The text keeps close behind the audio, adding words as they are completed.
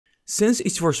Since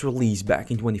its first release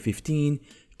back in 2015,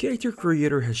 Character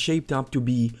Creator has shaped up to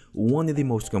be one of the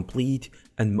most complete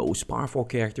and most powerful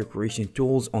character creation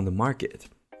tools on the market.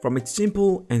 From its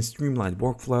simple and streamlined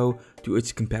workflow to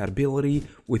its compatibility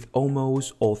with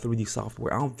almost all 3D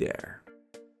software out there.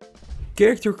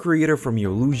 Character Creator from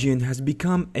Illusion has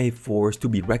become a force to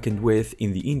be reckoned with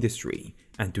in the industry,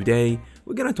 and today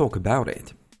we're gonna talk about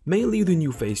it. Mainly the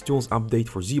new FaceTools update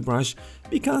for ZBrush,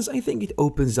 because I think it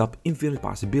opens up infinite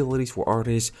possibilities for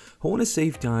artists who want to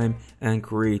save time and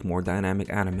create more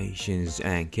dynamic animations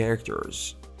and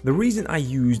characters. The reason I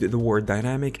used the word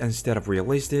dynamic instead of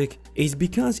realistic is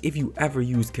because if you ever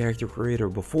used Character Creator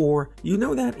before, you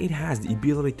know that it has the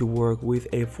ability to work with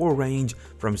a full range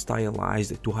from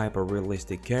stylized to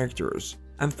hyper-realistic characters,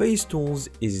 and FaceTools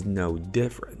is no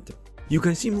different. You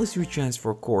can seamlessly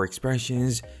transfer core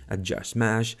expressions, adjust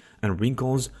mesh and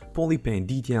wrinkles, polypaint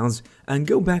details, and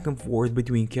go back and forth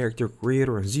between Character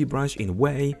Creator and ZBrush in a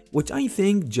way which I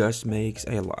think just makes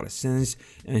a lot of sense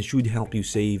and should help you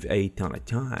save a ton of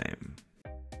time.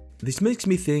 This makes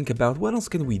me think about what else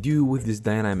can we do with this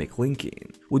dynamic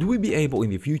linking. Would we be able in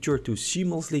the future to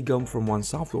seamlessly go from one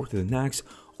software to the next,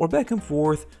 or back and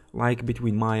forth, like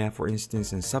between Maya for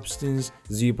instance and Substance,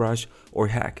 ZBrush, or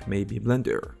heck, maybe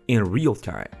Blender, in real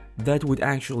time? That would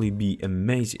actually be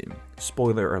amazing.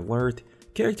 Spoiler alert,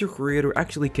 Character Creator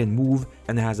actually can move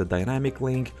and has a dynamic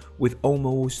link with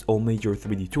almost all major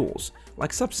 3D tools,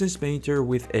 like Substance Painter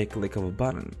with a click of a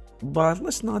button. But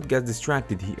let's not get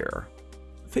distracted here.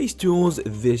 FaceTools,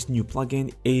 this new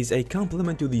plugin, is a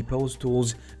complement to the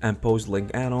PostTools and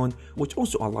PostLink add-on, which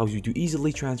also allows you to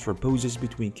easily transfer poses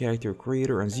between Character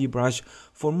Creator and ZBrush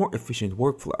for more efficient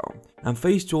workflow. And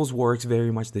FaceTools works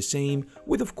very much the same,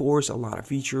 with of course a lot of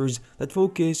features that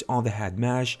focus on the head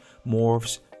mesh,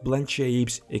 morphs, blend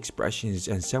shapes, expressions,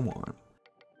 and so on.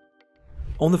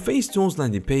 On the FaceTools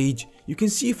landing page, you can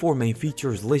see 4 main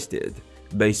features listed: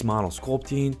 base model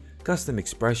sculpting, custom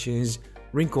expressions,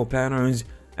 wrinkle patterns,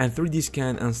 and 3D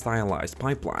scan and stylized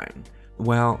pipeline.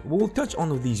 Well, we'll touch on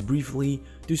all of these briefly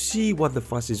to see what the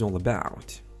fuss is all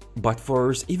about. But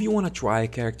first, if you want to try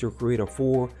Character Creator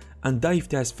 4 and dive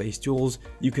test FaceTools,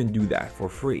 you can do that for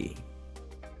free.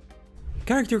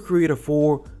 Character Creator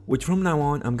 4, which from now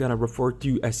on I'm gonna refer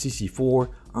to as CC4,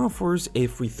 offers a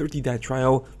free 30-day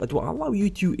trial that will allow you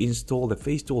to install the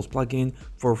FaceTools plugin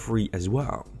for free as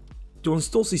well. To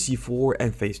install CC4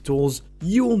 and FaceTools,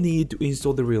 you will need to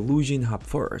install the Illusion Hub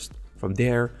first. From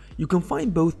there, you can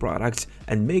find both products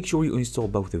and make sure you install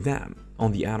both of them.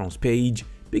 On the add-ons page,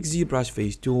 pick ZBrush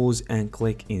FaceTools and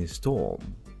click Install.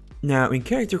 Now in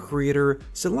Character Creator,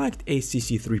 select a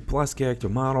CC3 Plus character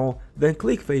model, then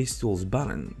click FaceTools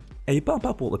button. A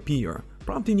pop-up will appear,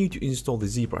 prompting you to install the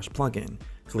ZBrush plugin.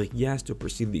 Click Yes to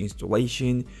proceed the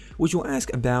installation, which will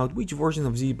ask about which version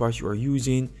of ZBrush you are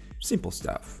using, simple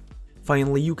stuff.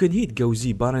 Finally, you can hit Go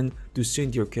Z button to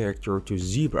send your character to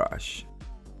ZBrush.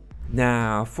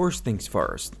 Now, first things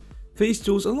first.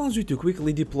 FaceTools allows you to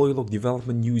quickly deploy look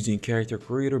development using Character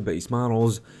Creator base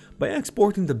models by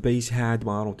exporting the base head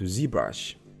model to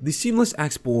ZBrush. The seamless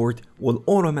export will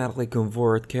automatically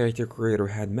convert Character Creator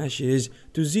head meshes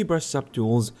to ZBrush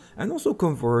subtools and also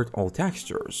convert all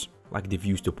textures, like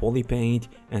diffuse to polypaint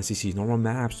and CC normal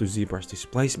maps to ZBrush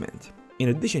displacement. In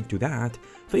addition to that,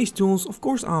 FaceTools of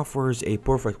course offers a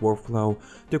perfect workflow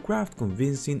to craft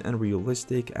convincing and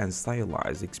realistic and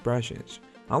stylized expressions,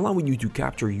 allowing you to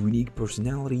capture unique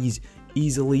personalities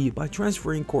easily by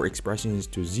transferring core expressions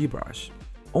to ZBrush.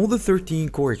 All the 13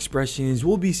 core expressions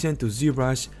will be sent to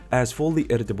ZBrush as fully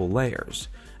editable layers,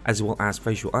 as well as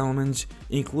facial elements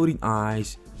including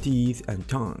eyes, teeth, and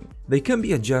tongue. They can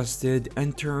be adjusted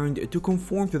and turned to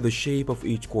conform to the shape of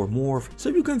each core morph, so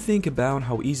you can think about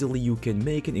how easily you can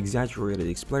make an exaggerated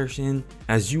expression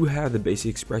as you have the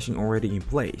basic expression already in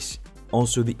place.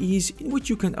 Also the ease in which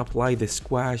you can apply the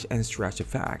squash and stretch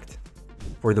effect.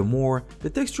 Furthermore, the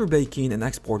texture baking and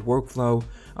export workflow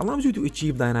allows you to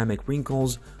achieve dynamic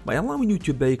wrinkles by allowing you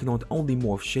to bake not only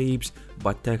morph shapes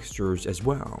but textures as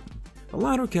well. The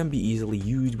latter can be easily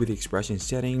used with expression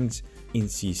settings in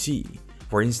CC.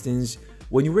 For instance,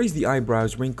 when you raise the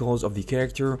eyebrows wrinkles of the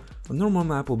character, the normal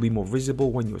map will be more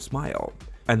visible when you smile,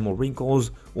 and more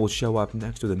wrinkles will show up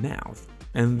next to the mouth.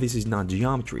 And this is not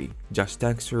geometry, just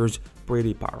textures,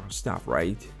 pretty powerful stuff,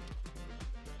 right?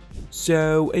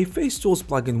 So a FaceTools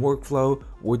plugin workflow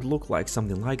would look like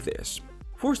something like this.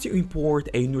 First, you import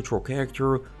a neutral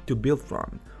character to build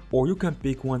from, or you can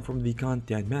pick one from the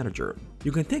content manager.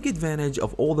 You can take advantage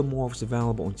of all the morphs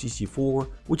available on CC4,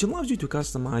 which allows you to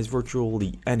customize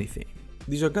virtually anything.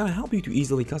 These are gonna help you to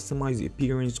easily customize the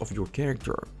appearance of your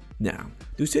character. Now,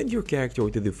 to send your character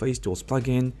to the FaceTools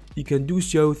plugin, you can do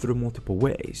so through multiple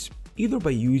ways, either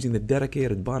by using the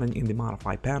dedicated button in the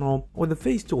Modify panel, or the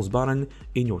FaceTools button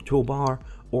in your toolbar,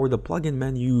 or the plugin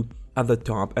menu at the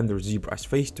top under ZBrush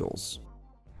FaceTools.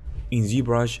 In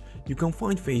ZBrush, you can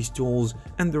find FaceTools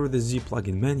under the Z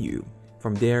plugin menu.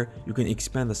 From there, you can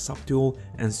expand the subtool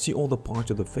and see all the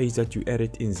parts of the face that you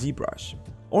edit in ZBrush.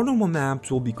 All normal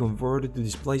maps will be converted to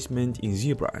displacement in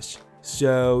ZBrush.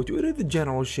 So, to edit the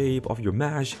general shape of your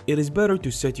mesh, it is better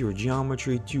to set your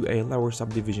geometry to a lower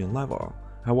subdivision level.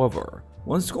 However,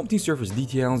 when sculpting surface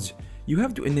details, you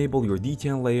have to enable your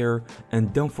detail layer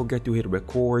and don't forget to hit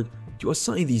record to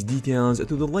assign these details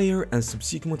to the layer and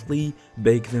subsequently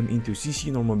bake them into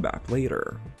CC normal map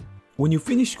later. When you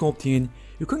finish sculpting,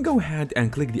 you can go ahead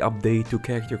and click the Update to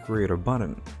Character Creator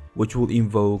button, which will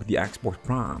invoke the export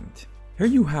prompt. Here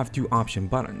you have two option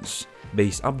buttons,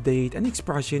 Base Update and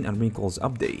Expression and Wrinkles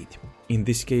Update. In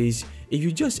this case, if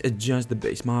you just adjust the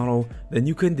base model, then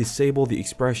you can disable the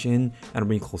expression and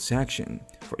wrinkle section.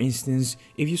 For instance,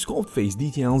 if you sculpt face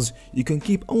details, you can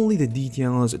keep only the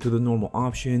details to the normal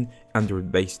option under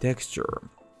base texture.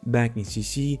 Back in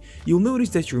CC, you'll notice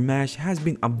that your mesh has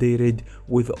been updated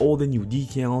with all the new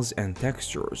details and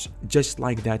textures, just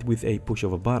like that with a push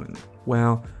of a button.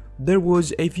 Well, there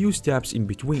was a few steps in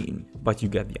between, but you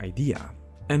get the idea.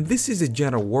 And this is a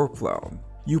general workflow.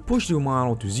 You push the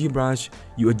model to ZBrush,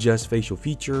 you adjust facial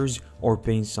features or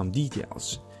paint some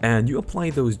details, and you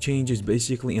apply those changes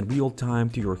basically in real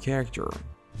time to your character.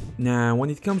 Now,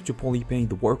 when it comes to polypaint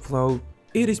the workflow,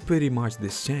 it is pretty much the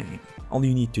same. All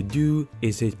you need to do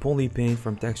is hit polypaint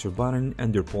from texture button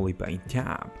under polypaint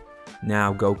tab.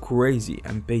 Now go crazy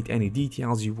and paint any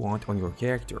details you want on your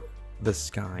character. The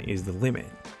sky is the limit.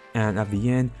 And at the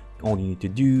end, all you need to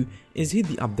do is hit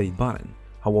the update button.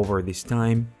 However, this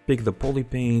time, pick the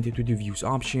polypaint to the views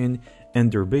option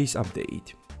under base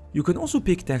update. You can also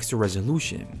pick texture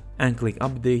resolution and click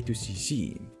update to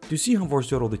CC. To see how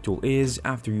versatile the tool is,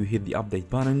 after you hit the update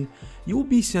button, you will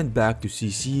be sent back to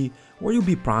CC where you'll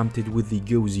be prompted with the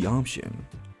Go Z option,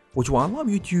 which will allow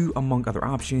you to, among other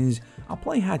options,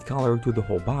 apply head color to the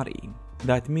whole body.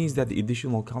 That means that the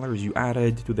additional colors you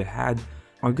added to the head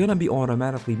are gonna be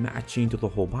automatically matching to the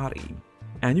whole body.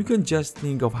 And you can just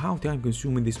think of how time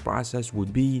consuming this process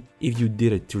would be if you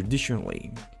did it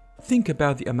traditionally. Think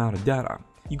about the amount of data.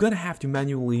 You're gonna have to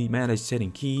manually manage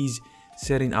setting keys,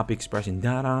 setting up expression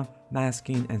data,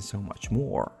 masking, and so much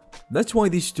more. That's why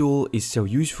this tool is so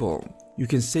useful. You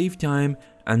can save time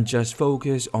and just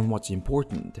focus on what's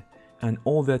important. And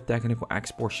all that technical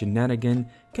export shenanigan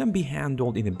can be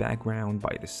handled in the background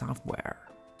by the software.